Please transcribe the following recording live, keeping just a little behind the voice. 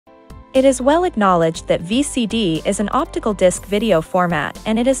It is well acknowledged that VCD is an optical disc video format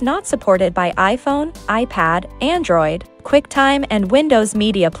and it is not supported by iPhone, iPad, Android, QuickTime and Windows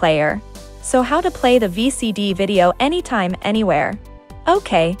Media Player. So how to play the VCD video anytime, anywhere?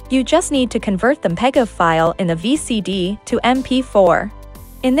 Okay, you just need to convert the MPEG file in the VCD to MP4.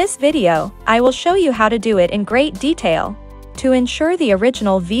 In this video, I will show you how to do it in great detail. To ensure the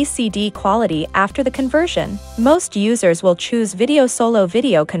original VCD quality after the conversion, most users will choose VideoSolo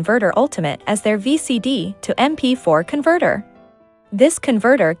Video Converter Ultimate as their VCD to MP4 converter. This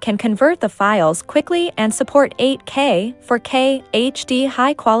converter can convert the files quickly and support 8K, 4K, HD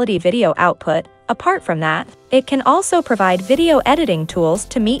high-quality video output. Apart from that, it can also provide video editing tools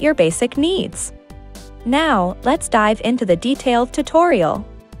to meet your basic needs. Now, let's dive into the detailed tutorial.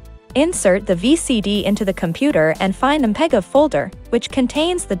 Insert the VCD into the computer and find the MPEG folder, which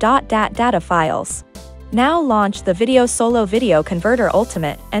contains the .dat data files. Now launch the VideoSolo Video Converter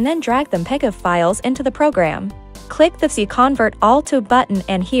Ultimate and then drag the MPEG files into the program. Click the C Convert All to button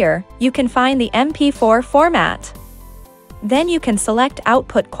and here, you can find the MP4 format. Then you can select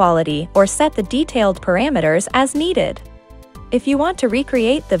output quality or set the detailed parameters as needed. If you want to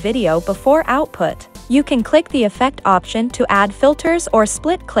recreate the video before output, you can click the effect option to add filters or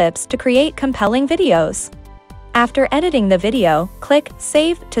split clips to create compelling videos. After editing the video, click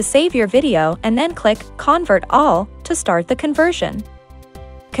Save to save your video and then click Convert All to start the conversion.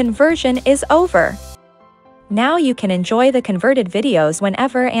 Conversion is over. Now you can enjoy the converted videos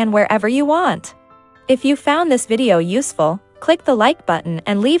whenever and wherever you want. If you found this video useful, click the like button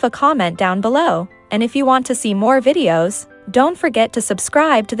and leave a comment down below. And if you want to see more videos, don't forget to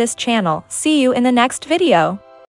subscribe to this channel. See you in the next video.